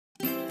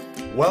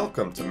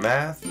Welcome to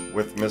Math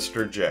with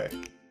Mr. J.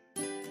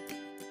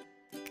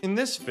 In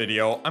this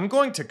video, I'm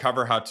going to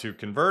cover how to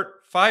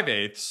convert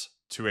 5/8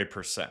 to a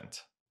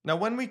percent. Now,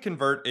 when we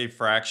convert a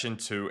fraction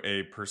to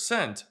a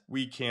percent,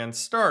 we can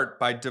start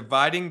by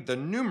dividing the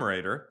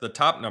numerator, the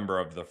top number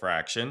of the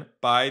fraction,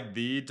 by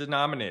the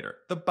denominator,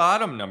 the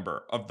bottom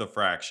number of the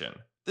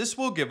fraction. This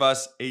will give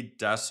us a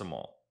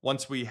decimal.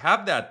 Once we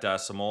have that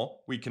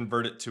decimal, we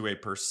convert it to a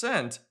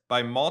percent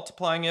by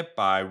multiplying it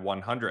by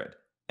 100.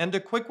 And a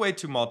quick way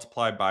to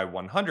multiply by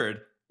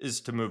 100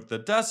 is to move the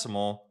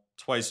decimal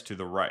twice to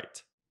the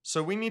right.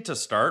 So we need to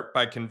start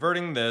by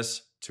converting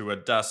this to a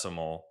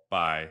decimal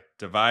by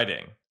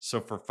dividing.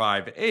 So for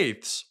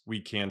 5/8, we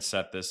can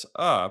set this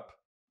up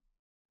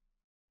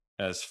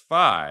as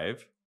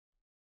 5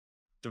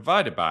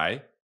 divided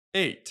by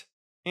 8.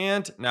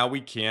 And now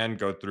we can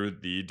go through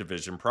the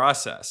division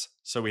process.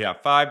 So we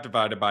have 5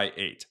 divided by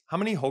 8. How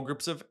many whole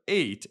groups of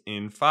 8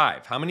 in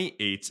 5? How many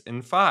 8s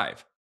in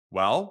 5?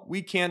 Well,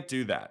 we can't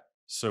do that.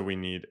 So we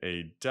need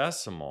a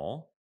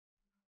decimal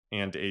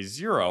and a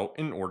 0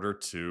 in order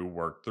to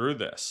work through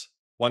this.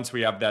 Once we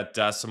have that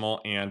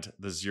decimal and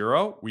the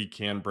 0, we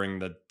can bring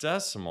the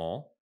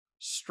decimal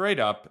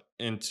straight up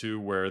into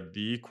where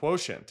the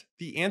quotient,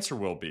 the answer,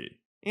 will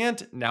be.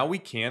 And now we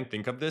can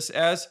think of this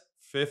as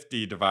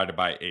 50 divided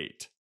by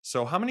 8.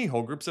 So how many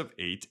whole groups of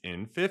 8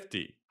 in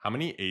 50? How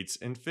many 8s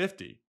in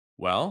 50?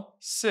 Well,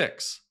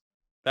 6.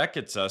 That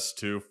gets us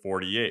to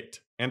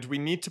 48. And we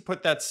need to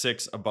put that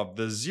 6 above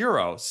the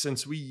 0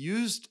 since we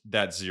used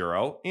that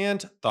 0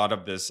 and thought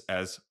of this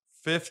as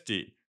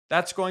 50.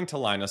 That's going to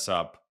line us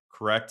up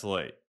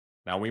correctly.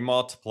 Now we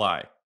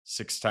multiply.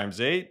 6 times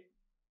 8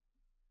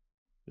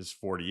 is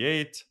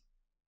 48.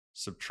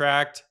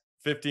 Subtract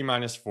 50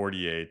 minus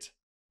 48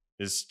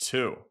 is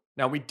 2.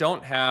 Now we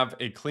don't have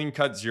a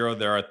clean-cut 0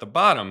 there at the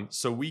bottom,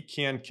 so we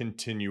can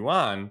continue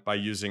on by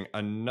using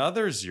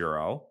another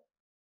 0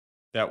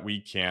 that we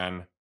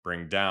can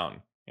bring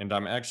down. And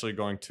I'm actually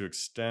going to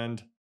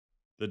extend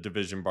the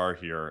division bar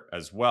here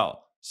as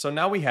well. So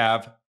now we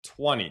have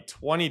 20.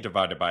 20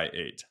 divided by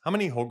 8. How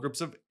many whole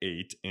groups of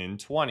 8 in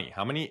 20?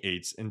 How many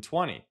 8s in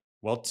 20?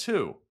 Well,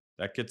 2.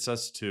 That gets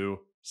us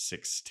to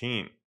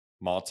 16.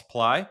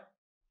 Multiply.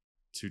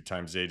 2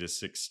 times 8 is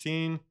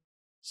 16.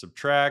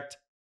 Subtract.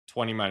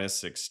 20 minus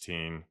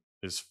 16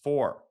 is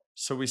 4.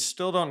 So we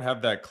still don't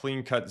have that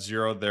clean-cut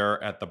 0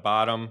 there at the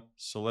bottom.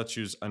 So let's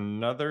use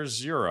another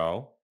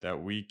 0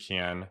 that we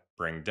can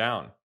bring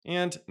down.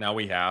 And now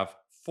we have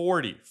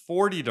 40.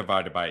 40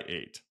 divided by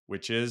 8,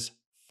 which is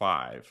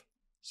 5.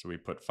 So we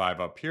put 5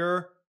 up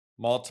here,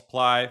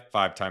 multiply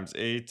 5 times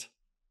 8,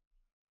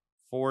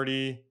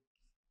 40,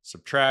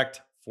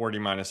 subtract 40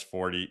 minus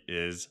 40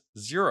 is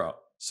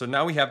 0. So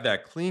now we have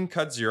that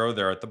clean-cut 0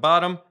 there at the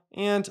bottom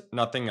and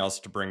nothing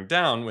else to bring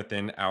down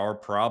within our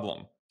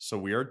problem. So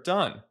we are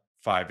done.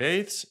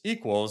 5/8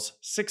 equals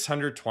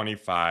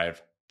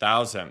 625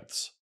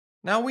 thousandths.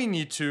 Now we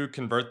need to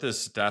convert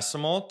this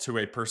decimal to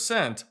a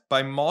percent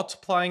by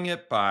multiplying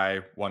it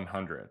by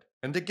 100.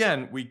 And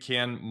again, we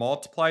can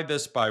multiply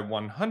this by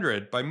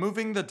 100 by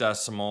moving the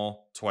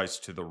decimal twice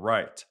to the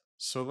right.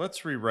 So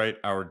let's rewrite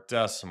our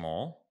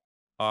decimal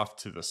off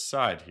to the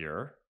side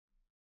here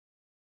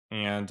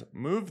and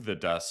move the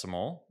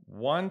decimal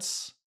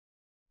once,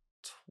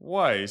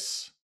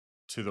 twice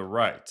to the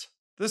right.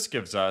 This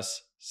gives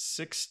us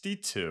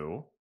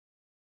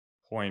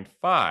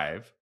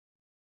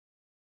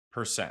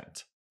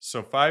 62.5%.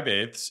 So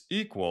 5/8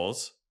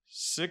 equals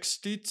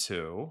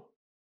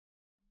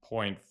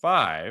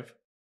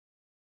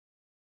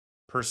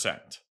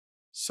 62.5%.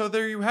 So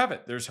there you have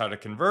it. There's how to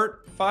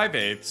convert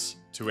 5/8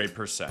 to a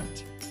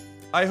percent.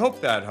 I hope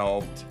that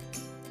helped.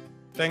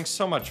 Thanks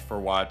so much for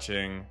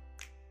watching.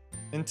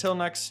 Until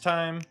next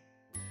time,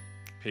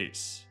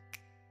 peace.